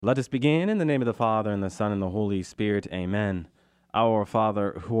Let us begin in the name of the Father, and the Son, and the Holy Spirit. Amen. Our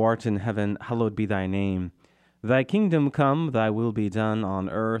Father, who art in heaven, hallowed be thy name. Thy kingdom come, thy will be done on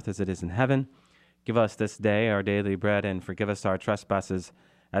earth as it is in heaven. Give us this day our daily bread, and forgive us our trespasses,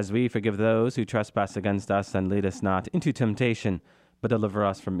 as we forgive those who trespass against us, and lead us not into temptation, but deliver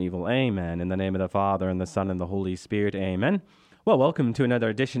us from evil. Amen. In the name of the Father, and the Son, and the Holy Spirit. Amen. Well, welcome to another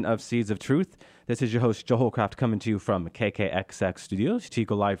edition of Seeds of Truth. This is your host, Joe Holcraft, coming to you from KKXX Studios,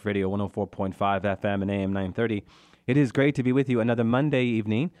 Chico Life Radio 104.5 FM and AM 930. It is great to be with you another Monday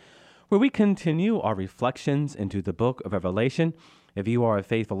evening where we continue our reflections into the book of Revelation. If you are a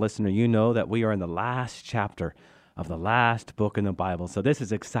faithful listener, you know that we are in the last chapter of the last book in the Bible. So this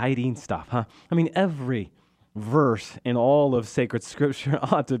is exciting stuff, huh? I mean, every verse in all of sacred scripture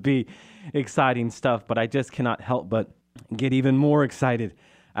ought to be exciting stuff, but I just cannot help but get even more excited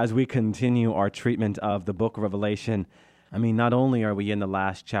as we continue our treatment of the book of Revelation. I mean, not only are we in the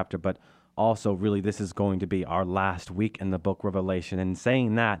last chapter, but also really this is going to be our last week in the book of Revelation. And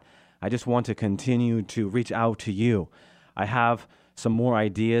saying that, I just want to continue to reach out to you. I have some more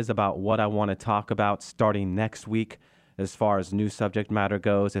ideas about what I want to talk about starting next week as far as new subject matter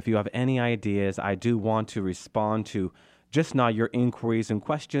goes. If you have any ideas, I do want to respond to just not your inquiries and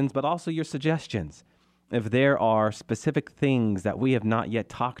questions, but also your suggestions. If there are specific things that we have not yet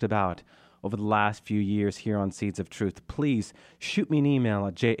talked about over the last few years here on Seeds of Truth, please shoot me an email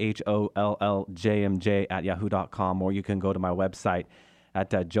at jholljmj@yahoo.com, or you can go to my website at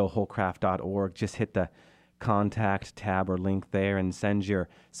joeholcraft.org. Just hit the contact tab or link there and send your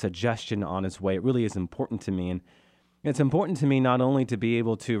suggestion on its way. It really is important to me. And it's important to me not only to be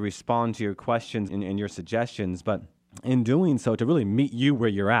able to respond to your questions and your suggestions, but in doing so to really meet you where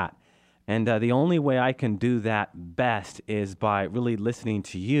you're at. And the only way I can do that best is by really listening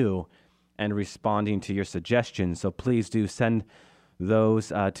to you and responding to your suggestions. So please do send those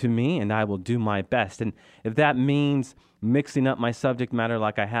to me, and I will do my best. And if that means mixing up my subject matter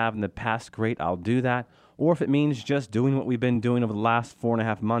like I have in the past, great, I'll do that. Or if it means just doing what we've been doing over the last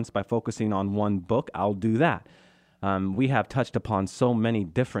 4.5 months by focusing on one book, I'll do that. We have touched upon so many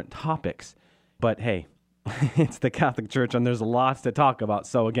different topics. But hey, it's the Catholic Church, and there's lots to talk about.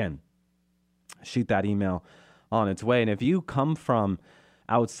 So again, shoot that email on its way. And if you come from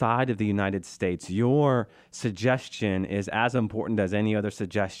outside of the United States, your suggestion is as important as any other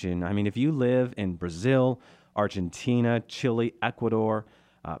suggestion. I mean, if you live in Brazil, Argentina, Chile, Ecuador,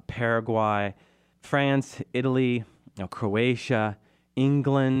 Paraguay, France, Italy, Croatia,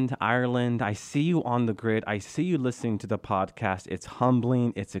 England, Ireland, I see you on the grid. I see you listening to the podcast. It's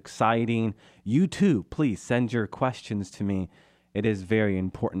humbling. It's exciting. You too, please send your questions to me. It is very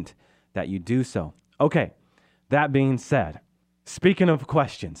important that you do so. Okay, that being said, speaking of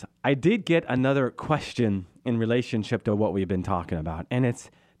questions, I did get another question in relationship to what we've been talking about, and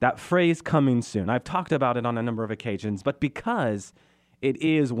it's that phrase coming soon. I've talked about it on a number of occasions, but because it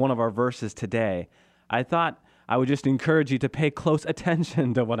is one of our verses today, I thought I would just encourage you to pay close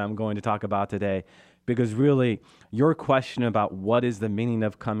attention to what I'm going to talk about today, because really your question about what is the meaning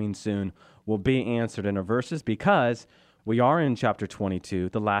of coming soon will be answered in our verses, because we are in chapter 22,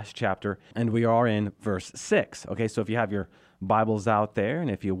 the last chapter, and we are in verse 6. Okay, so if you have your Bibles out there, and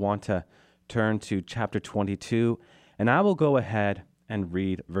if you want to turn to chapter 22, and I will go ahead and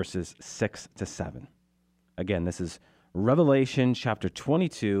read verses 6 to 7. Again, this is Revelation chapter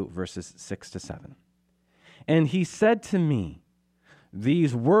 22, verses 6 to 7. And he said to me,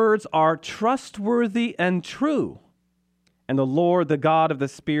 "These words are trustworthy and true. And the Lord, the God of the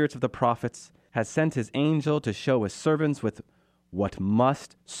spirits of the prophets, has sent his angel to show his servants with what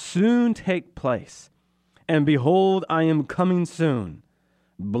must soon take place. And behold, I am coming soon.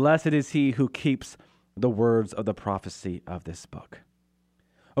 Blessed is he who keeps the words of the prophecy of this book."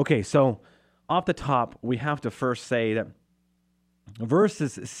 Okay, so off the top, we have to first say that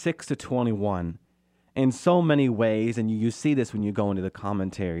verses 6 to 21, in so many ways, and you see this when you go into the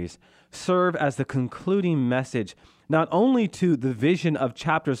commentaries, serve as the concluding message not only to the vision of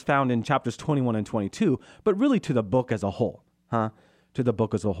chapters found in chapters 21 and 22, but really to the book as a whole, to the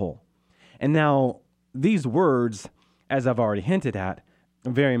book as a whole. And now, these words, as I've already hinted at,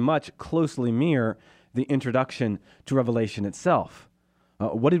 very much closely mirror the introduction to Revelation itself.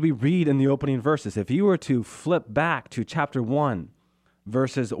 What did we read in the opening verses? If you were to flip back to chapter 1,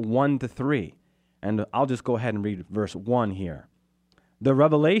 verses 1 to 3, and I'll just go ahead and read verse 1 here. "The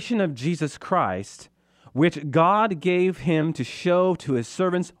revelation of Jesus Christ, which God gave him to show to his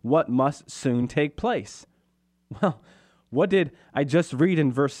servants what must soon take place." Well, what did I just read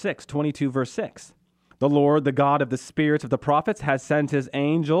in verse 6, 22 verse 6? "The Lord, the God of the spirits of the prophets, has sent his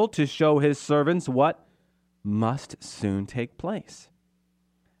angel to show his servants what must soon take place."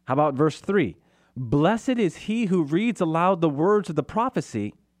 How about verse 3? Blessed is he who reads aloud the words of the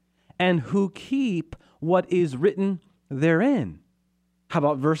prophecy and who keep what is written therein. How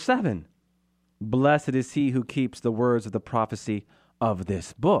about verse 7? Blessed is he who keeps the words of the prophecy of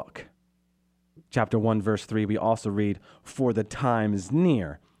this book. Chapter 1, verse 3, we also read, for the time is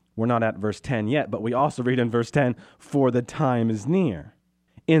near. We're not at verse 10 yet, but we also read in verse 10, for the time is near.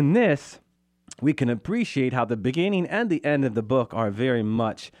 In this, we can appreciate how the beginning and the end of the book are very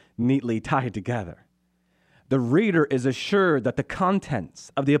much neatly tied together. The reader is assured that the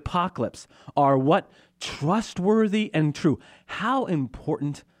contents of the apocalypse are what? Trustworthy and true. How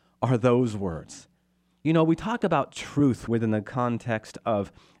important are those words? You know, we talk about truth within the context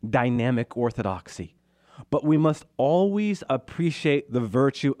of dynamic orthodoxy, but we must always appreciate the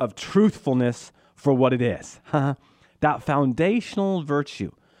virtue of truthfulness for what it is. That foundational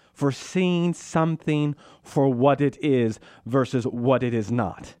virtue for seeing something for what it is versus what it is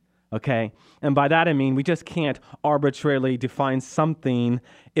not. Okay? And by that I mean we just can't arbitrarily define something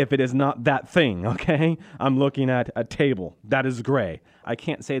if it is not that thing, okay? I'm looking at a table that is gray. I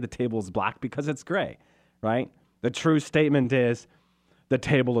can't say the table is black because it's gray, right? The true statement is the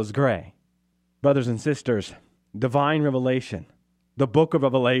table is gray. Brothers and sisters, divine revelation, the book of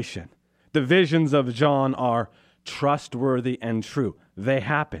Revelation, the visions of John are trustworthy and true. They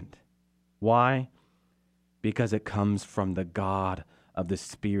happened. Why? Because it comes from the God of the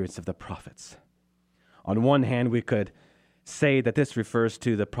spirits of the prophets. On one hand, we could say that this refers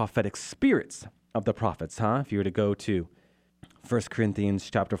to the prophetic spirits of the prophets, If you were to go to 1 Corinthians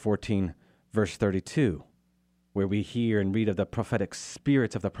chapter 14, verse 32, where we hear and read of the prophetic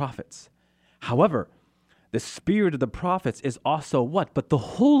spirits of the prophets. However, the spirit of the prophets is also what? But the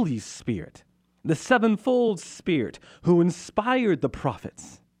Holy Spirit, the sevenfold Spirit who inspired the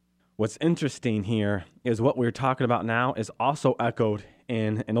prophets. What's interesting here is what we're talking about now is also echoed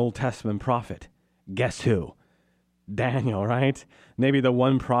in an Old Testament prophet. Guess who? Daniel, right? Maybe the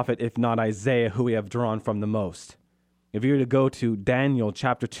one prophet, if not Isaiah, who we have drawn from the most. If you were to go to Daniel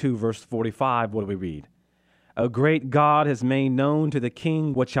chapter 2, verse 45, what do we read? A great God has made known to the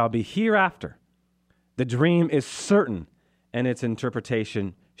king what shall be hereafter. The dream is certain and its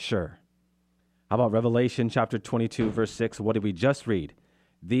interpretation sure. How about Revelation chapter 22, verse 6? What did we just read?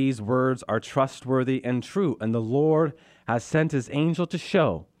 These words are trustworthy and true, and the Lord has sent his angel to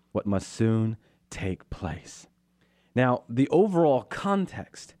show what must soon take place. Now, the overall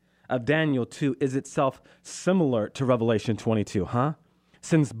context of Daniel 2 is itself similar to Revelation 22,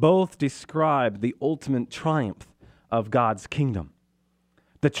 Since both describe the ultimate triumph of God's kingdom.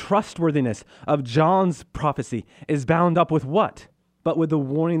 The trustworthiness of John's prophecy is bound up with what? But with the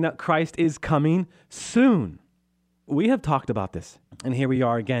warning that Christ is coming soon. We have talked about this, and here we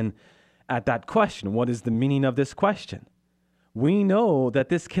are again at that question. What is the meaning of this question? We know that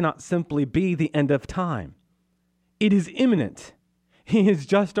this cannot simply be the end of time. It is imminent. He is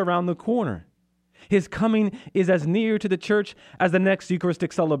just around the corner. His coming is as near to the church as the next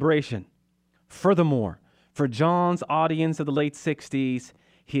Eucharistic celebration. Furthermore, for John's audience of the late 60s,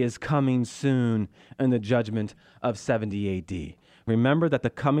 he is coming soon in the judgment of 70 AD. Remember that the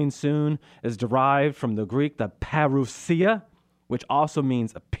coming soon is derived from the Greek, the parousia, which also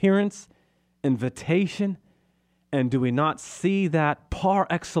means appearance, invitation. And do we not see that par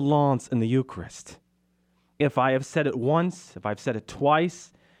excellence in the Eucharist? If I have said it once, if I've said it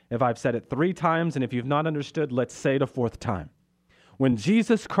twice, if I've said it 3 times, and if you've not understood, let's say it a 4th time. When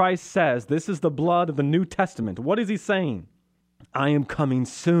Jesus Christ says, this is the blood of the New Testament, what is he saying? I am coming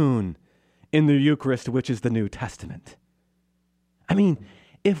soon in the Eucharist, which is the New Testament. I mean,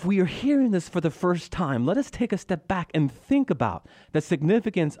 if we are hearing this for the first time, let us take a step back and think about the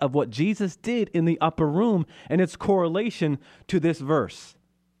significance of what Jesus did in the upper room and its correlation to this verse.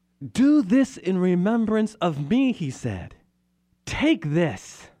 Do this in remembrance of me, he said. Take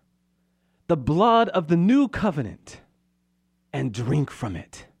this, the blood of the new covenant, and drink from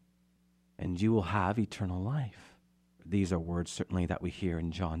it, and you will have eternal life. These are words certainly that we hear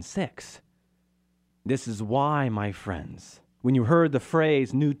in John 6. This is why, my friends, when you heard the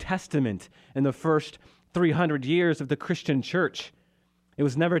phrase New Testament in the first 300 years of the Christian church, it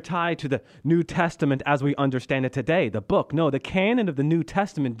was never tied to the New Testament as we understand it today, the book. No, the canon of the New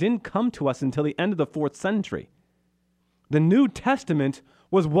Testament didn't come to us until the end of the 4th century. The New Testament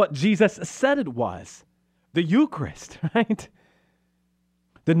was what Jesus said it was, the Eucharist, right?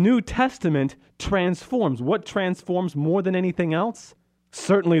 The New Testament transforms. What transforms more than anything else?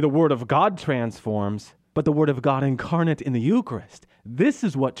 Certainly the Word of God transforms, but the Word of God incarnate in the Eucharist. This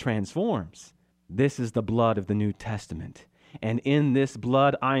is what transforms. This is the blood of the New Testament. And in this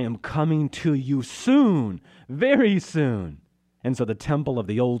blood, I am coming to you soon, very soon. And so the temple of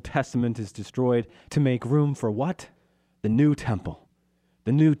the Old Testament is destroyed to make room for what? The new temple,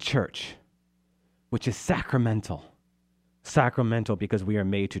 the new church, which is sacramental. Sacramental because we are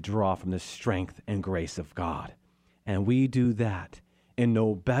made to draw from the strength and grace of God. And we do that in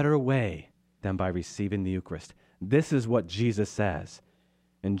no better way than by receiving the Eucharist. This is what Jesus says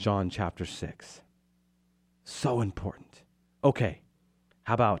in John chapter 6. So important. Okay,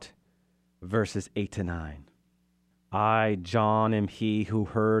 how about verses 8 to 9? I, John, am he who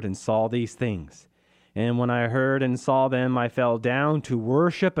heard and saw these things. And when I heard and saw them, I fell down to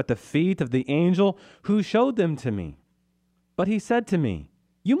worship at the feet of the angel who showed them to me. But he said to me,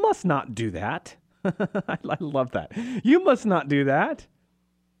 you must not do that. I love that. You must not do that.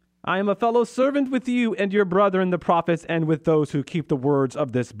 I am a fellow servant with you and your brethren, the prophets, and with those who keep the words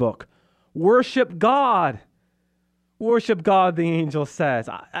of this book. Worship God. Worship God, the angel says.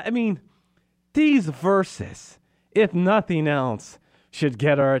 I mean, these verses, if nothing else, should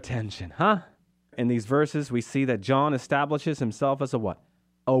get our attention, huh? In these verses, we see that John establishes himself as a what?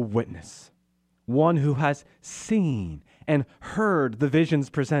 A witness. One who has seen and heard the visions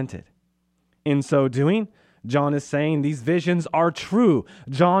presented. In so doing, John is saying these visions are true.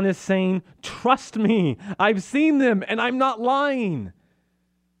 John is saying, trust me, I've seen them and I'm not lying.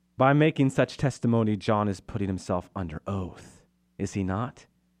 By making such testimony, John is putting himself under oath, is he not?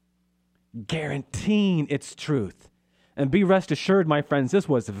 Guaranteeing its truth. And be rest assured, my friends, this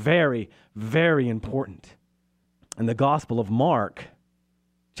was very, very important. In the Gospel of Mark,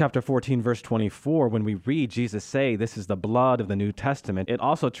 chapter 14, verse 24, when we read Jesus say, this is the blood of the New Testament, it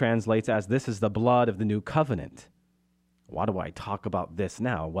also translates as, this is the blood of the new covenant. Why do I talk about this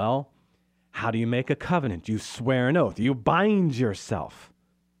now? Well, how do you make a covenant? You swear an oath. You bind yourself.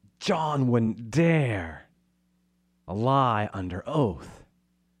 John wouldn't dare lie under oath.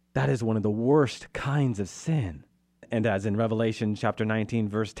 That is one of the worst kinds of sin. And as in Revelation chapter 19,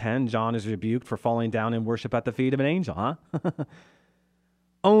 verse 10, John is rebuked for falling down in worship at the feet of an angel, huh?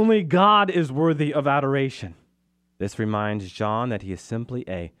 Only God is worthy of adoration. This reminds John that he is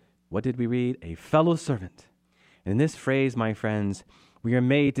simply what did we read? A fellow servant. And in this phrase, my friends, we are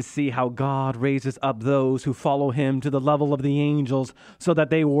made to see how God raises up those who follow him to the level of the angels so that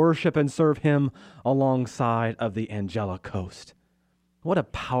they worship and serve him alongside of the angelic host. What a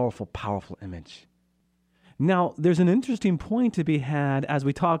powerful, powerful image. Now, there's an interesting point to be had as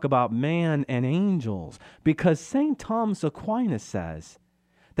we talk about man and angels, because St. Thomas Aquinas says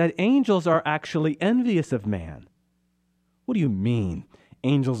that angels are actually envious of man. What do you mean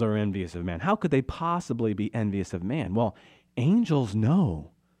angels are envious of man? How could they possibly be envious of man? Well, angels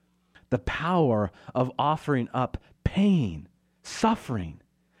know the power of offering up pain, suffering.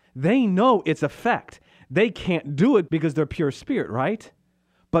 They know its effect. They can't do it because they're pure spirit, right?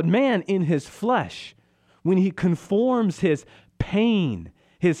 But man in his flesh, when he conforms his pain,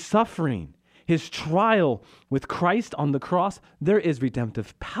 his suffering, his trial with Christ on the cross, there is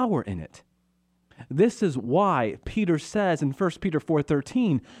redemptive power in it. This is why Peter says in 1 Peter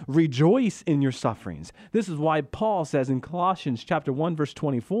 4:13, rejoice in your sufferings. This is why Paul says in Colossians chapter 1, verse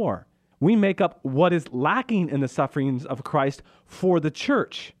 24, we make up what is lacking in the sufferings of Christ for the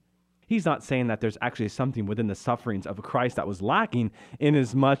church. He's not saying that there's actually something within the sufferings of Christ that was lacking, in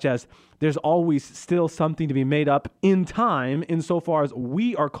as much as there's always still something to be made up in time, insofar as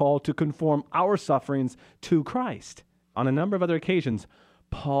we are called to conform our sufferings to Christ. On a number of other occasions,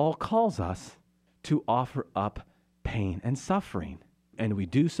 Paul calls us to offer up pain and suffering, and we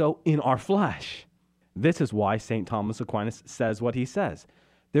do so in our flesh. This is why St. Thomas Aquinas says what he says.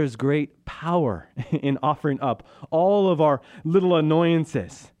 There's great power in offering up all of our little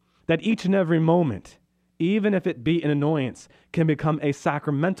annoyances, that each and every moment, even if it be an annoyance, can become a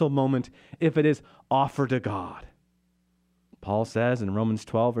sacramental moment if it is offered to God. Paul says in Romans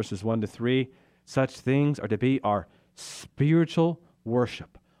 12, verses 1 to 3, such things are to be our spiritual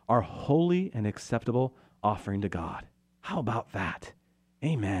worship, our holy and acceptable offering to God. How about that?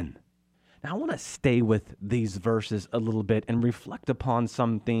 Amen. Now I want to stay with these verses a little bit and reflect upon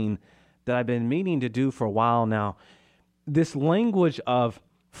something that I've been meaning to do for a while now. This language of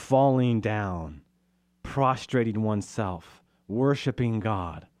falling down, prostrating oneself, worshiping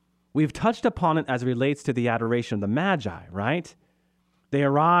God. We've touched upon it as it relates to the adoration of the Magi, right? They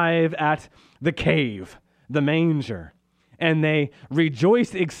arrive at the cave, the manger, and they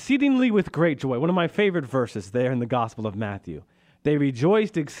rejoiced exceedingly with great joy. One of my favorite verses there in the Gospel of Matthew. They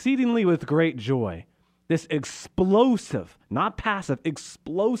rejoiced exceedingly with great joy. This explosive, not passive,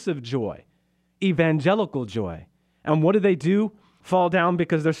 explosive joy, evangelical joy. And what do? Fall down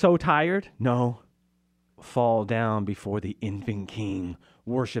because they're so tired? No. Fall down before the infant king,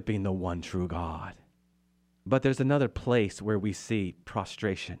 worshiping the one true God. But there's another place where we see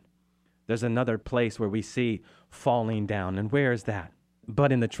prostration. There's another place where we see falling down. And where is that?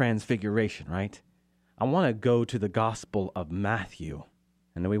 But in the transfiguration, right? I want to go to the Gospel of Matthew,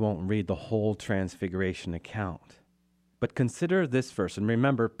 and we won't read the whole transfiguration account. But consider this verse, and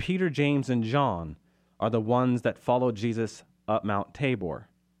remember, Peter, James, and John are the ones that followed Jesus up Mount Tabor.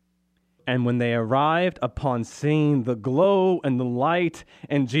 And when they arrived upon seeing the glow and the light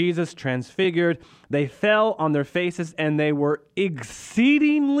and Jesus transfigured, they fell on their faces and they were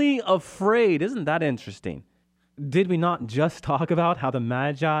exceedingly afraid. Isn't that interesting? Did we not just talk about how the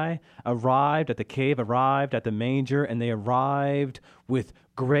Magi arrived at the cave, arrived at the manger, and they arrived with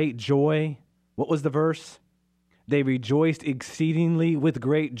great joy? What was the verse? They rejoiced exceedingly with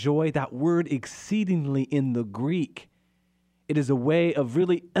great joy. That word exceedingly in the Greek, it is a way of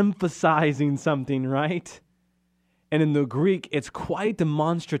really emphasizing something, right? And in the Greek, it's quite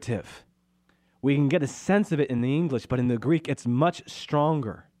demonstrative. We can get a sense of it in the English, but in the Greek, it's much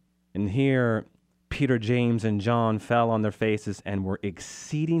stronger. And here, Peter, James, and John fell on their faces and were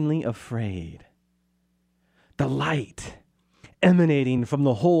exceedingly afraid. The light emanating from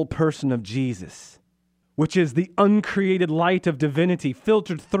the whole person of Jesus, which is the uncreated light of divinity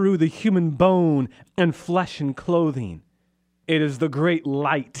filtered through the human bone and flesh and clothing. It is the great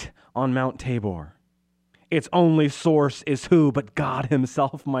light on Mount Tabor. Its only source is who but God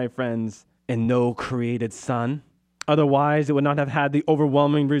himself, my friends, and no created son. Otherwise, it would not have had the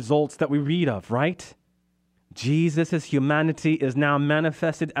overwhelming results that we read of, right? Jesus' humanity is now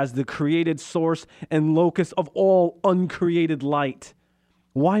manifested as the created source and locus of all uncreated light.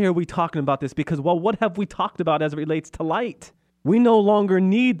 Why are we talking about this? Because, well, what have we talked about as it relates to light? We no longer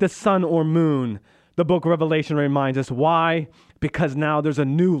need the sun or moon. The book of Revelation reminds us. Why? Because now there's a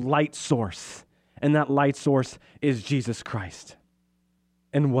new light source, and that light source is Jesus Christ.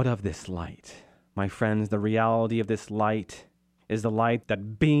 And what of this light? My friends, the reality of this light is the light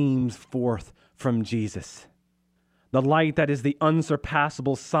that beams forth from Jesus. The light that is the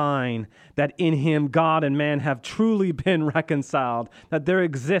unsurpassable sign that in him God and man have truly been reconciled, that there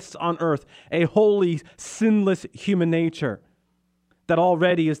exists on earth a holy, sinless human nature that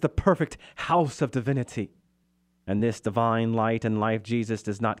already is the perfect house of divinity. And this divine light and life Jesus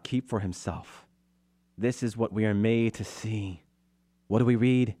does not keep for himself. This is what we are made to see. What do we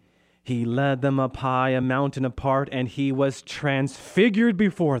read? He led them up high a mountain apart, and he was transfigured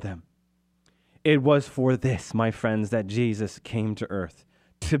before them. It was for this, my friends, that Jesus came to earth,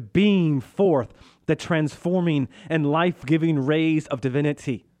 to beam forth the transforming and life-giving rays of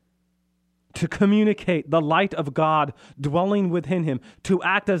divinity, to communicate the light of God dwelling within him, to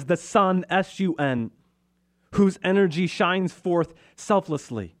act as the sun, S-U-N, whose energy shines forth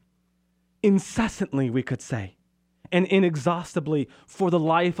selflessly, incessantly, we could say, and inexhaustibly for the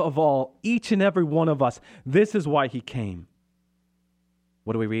life of all, each and every one of us. This is why he came.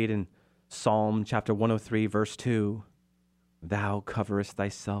 What do we read in Psalm chapter 103, verse 2? Thou coverest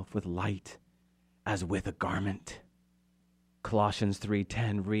thyself with light as with a garment. Colossians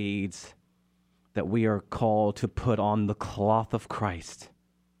 3:10 reads that we are called to put on the cloth of Christ,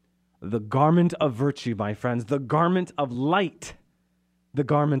 the garment of virtue, my friends, the garment of light, the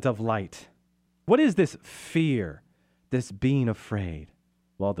garment of light. What is this fear, this being afraid?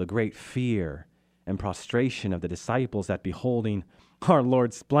 Well, the great fear and prostration of the disciples at beholding our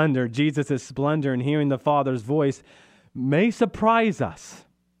Lord's splendor, Jesus' splendor, and hearing the Father's voice may surprise us.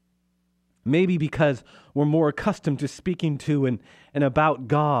 Maybe because we're more accustomed to speaking to and about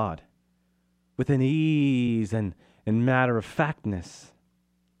God with an ease and matter-of-factness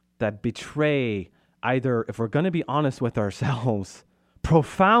that betray either, if we're going to be honest with ourselves,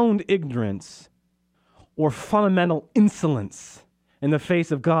 profound ignorance or fundamental insolence in the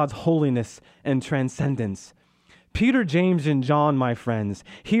face of God's holiness and transcendence. Peter, James, and John, my friends,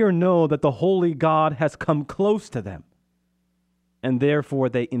 here know that the holy God has come close to them, and therefore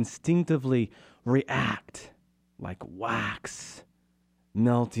they instinctively react like wax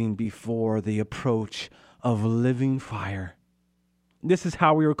melting before the approach of living fire. This is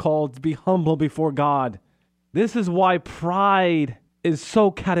how we are called to be humble before God. This is why pride is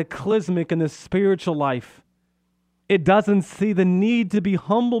so cataclysmic in the spiritual life. It doesn't see the need to be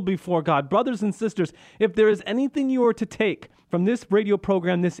humble before God. Brothers and sisters, if there is anything you are to take from this radio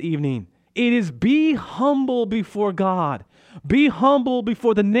program this evening, it is be humble before God. Be humble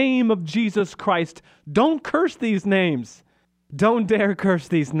before the name of Jesus Christ. Don't curse these names. Don't dare curse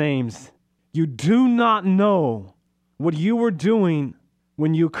these names. You do not know what you were doing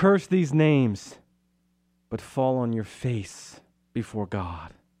when you curse these names, but fall on your face before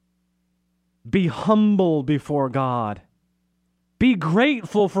God. Be humble before God. Be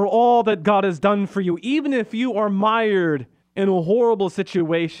grateful for all that God has done for you, even if you are mired in a horrible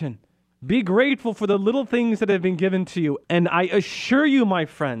situation. Be grateful for the little things that have been given to you. And I assure you, my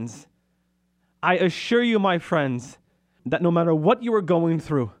friends, that no matter what you are going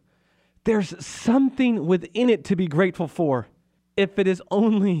through, there's something within it to be grateful for, if it is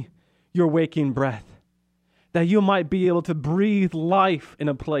only your waking breath, that you might be able to breathe life in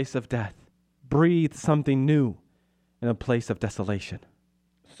a place of death, breathe something new in a place of desolation.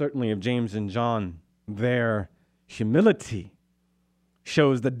 Certainly of James and John, their humility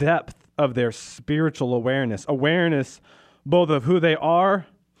shows the depth of their spiritual awareness both of who they are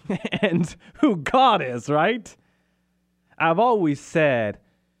and who God is, right? I've always said,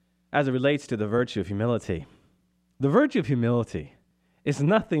 as it relates to the virtue of humility, the virtue of humility is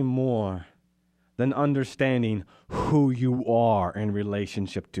nothing more than understanding who you are in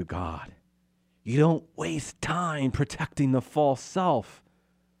relationship to God. You don't waste time protecting the false self,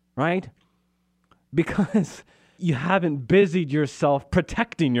 right? Because you haven't busied yourself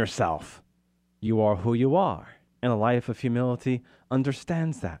protecting yourself. You are who you are, and a life of humility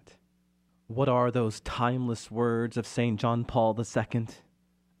understands that. What are those timeless words of St. John Paul II?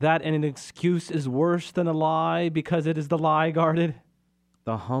 That an excuse is worse than a lie because it is the lie guarded.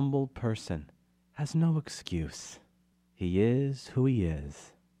 The humble person has no excuse. He is who he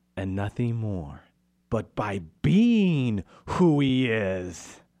is, and nothing more. But by being who he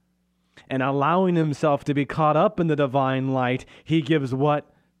is and allowing himself to be caught up in the divine light, he gives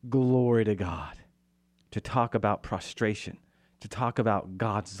what? Glory to God. To talk about prostration, to talk about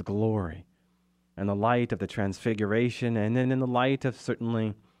God's glory, in the light of the transfiguration, and then in the light of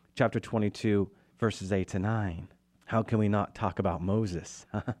certainly chapter 22, verses 8 to 9. How can we not talk about Moses?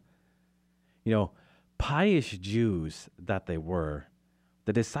 Pious Jews that they were,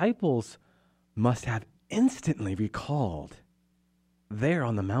 the disciples must have instantly recalled there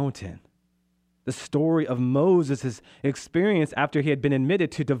on the mountain the story of Moses' experience after he had been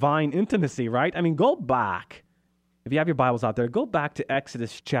admitted to divine intimacy, right? I mean, go back. If you have your Bibles out there, go back to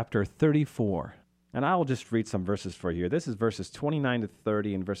Exodus chapter 34. And I will just read some verses for you. This is verses 29 to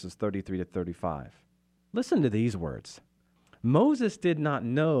 30 and verses 33 to 35. Listen to these words. Moses did not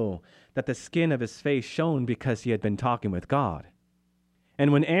know that the skin of his face shone because he had been talking with God.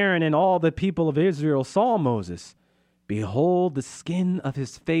 And when Aaron and all the people of Israel saw Moses, behold, the skin of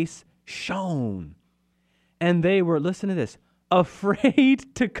his face shone. And they were, listen to this,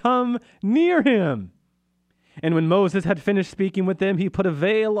 afraid to come near him. And when Moses had finished speaking with them, he put a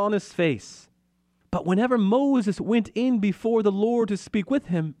veil on his face. But whenever Moses went in before the Lord to speak with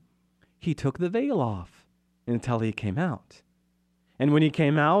him, he took the veil off until he came out. And when he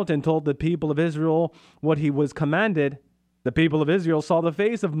came out and told the people of Israel what he was commanded, the people of Israel saw the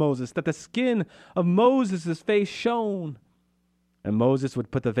face of Moses, that the skin of Moses' face shone. And Moses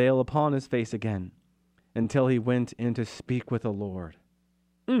would put the veil upon his face again until he went in to speak with the Lord.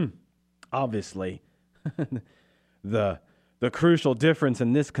 Obviously, the crucial difference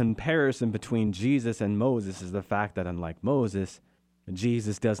in this comparison between Jesus and Moses is the fact that unlike Moses,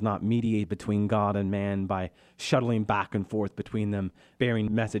 Jesus does not mediate between God and man by shuttling back and forth between them,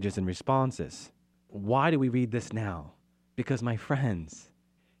 bearing messages and responses. Why do we read this now? Because, my friends,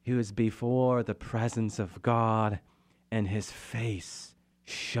 he was before the presence of God, and his face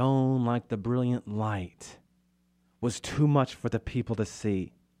shone like the brilliant light, was too much for the people to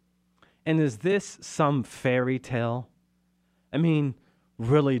see. And is this some fairy tale? I mean,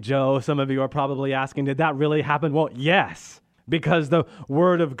 really, Joe, some of you are probably asking, did that really happen? Well, yes, because the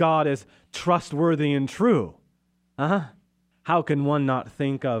word of God is trustworthy and true. How can one not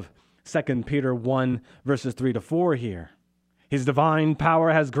think of 2 Peter 1, verses 3 to 4 here? His divine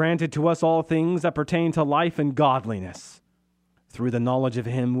power has granted to us all things that pertain to life and godliness, through the knowledge of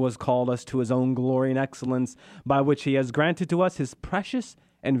him who has called us to his own glory and excellence, by which he has granted to us his precious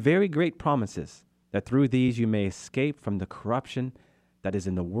and very great promises, that through these you may escape from the corruption that is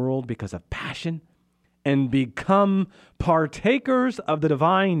in the world because of passion, and become partakers of the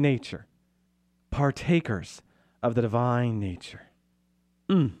divine nature. Partakers of the divine nature.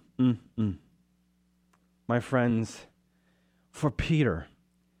 My friends, for Peter,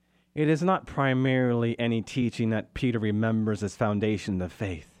 it is not primarily any teaching that Peter remembers as foundation of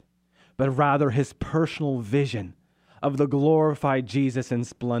faith, but rather his personal vision of the glorified Jesus in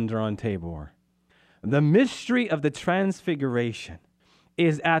splendor on Tabor. The mystery of the transfiguration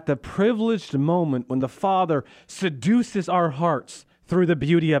is at the privileged moment when the Father seduces our hearts through the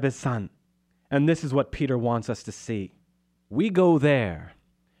beauty of his Son. And this is what Peter wants us to see. We go there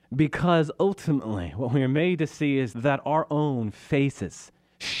because ultimately what we are made to see is that our own faces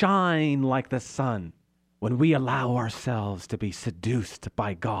shine like the sun when we allow ourselves to be seduced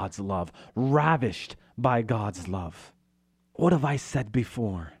by God's love, ravished by God's love. What have I said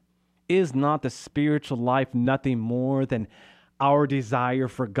before? Is not the spiritual life nothing more than our desire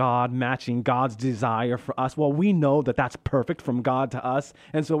for God matching God's desire for us? Well, we know that that's perfect from God to us,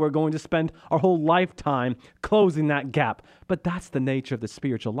 and so we're going to spend our whole lifetime closing that gap. But that's the nature of the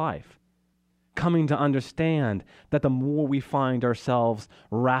spiritual life. Coming to understand that the more we find ourselves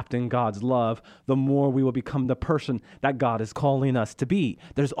wrapped in God's love, the more we will become the person that God is calling us to be.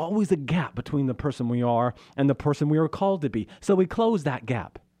 There's always a gap between the person we are and the person we are called to be. So we close that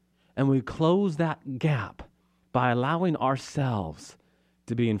gap. And we close that gap by allowing ourselves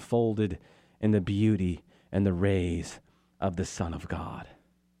to be enfolded in the beauty and the rays of the Son of God.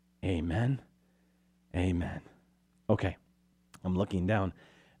 Amen. Amen. Okay, I'm looking down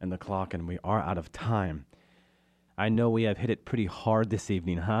at the clock and we are out of time. I know we have hit it pretty hard this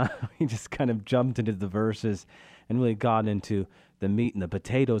evening, huh? We just kind of jumped into the verses and really got into the meat and the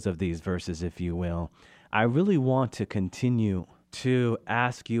potatoes of these verses, if you will. I really want to continue to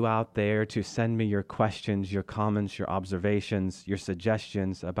ask you out there to send me your questions, your comments, your observations, your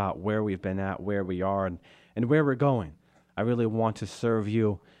suggestions about where we've been at, where we are, and where we're going. I really want to serve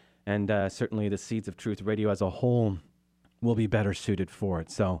you, and certainly the Seeds of Truth Radio as a whole will be better suited for it.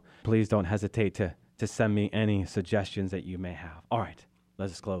 So please don't hesitate to send me any suggestions that you may have. All right, let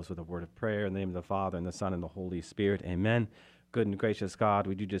us close with a word of prayer in the name of the Father, and the Son, and the Holy Spirit. Amen. Good and gracious God,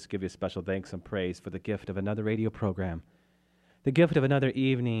 we do just give you special thanks and praise for the gift of another radio program, the gift of another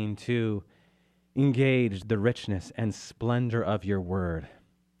evening to engage the richness and splendor of your word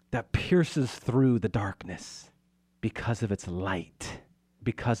that pierces through the darkness because of its light,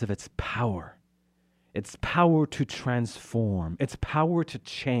 because of its power to transform, its power to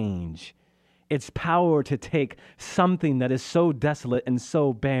change, its power to take something that is so desolate and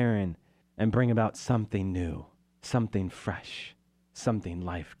so barren and bring about something new, something fresh, something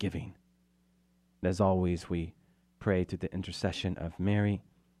life-giving. And as always, we pray through the intercession of Mary.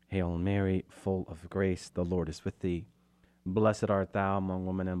 Hail Mary, full of grace, the Lord is with thee. Blessed art thou among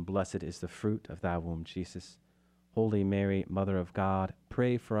women, and blessed is the fruit of thy womb, Jesus. Holy Mary, Mother of God,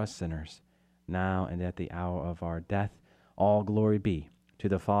 pray for us sinners, now and at the hour of our death. All glory be to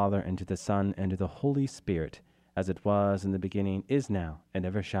the Father, and to the Son, and to the Holy Spirit, as it was in the beginning, is now, and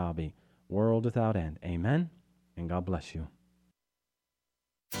ever shall be, world without end. Amen, and God bless you.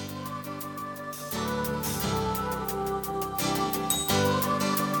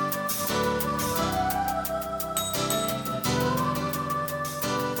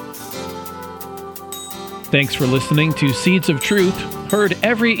 Thanks for listening to Seeds of Truth, heard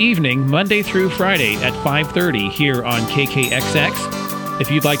every evening, Monday through Friday at 5:30 here on KKXX.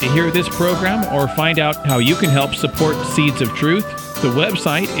 If you'd like to hear this program or find out how you can help support Seeds of Truth, the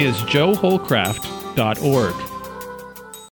website is joeholcraft.org.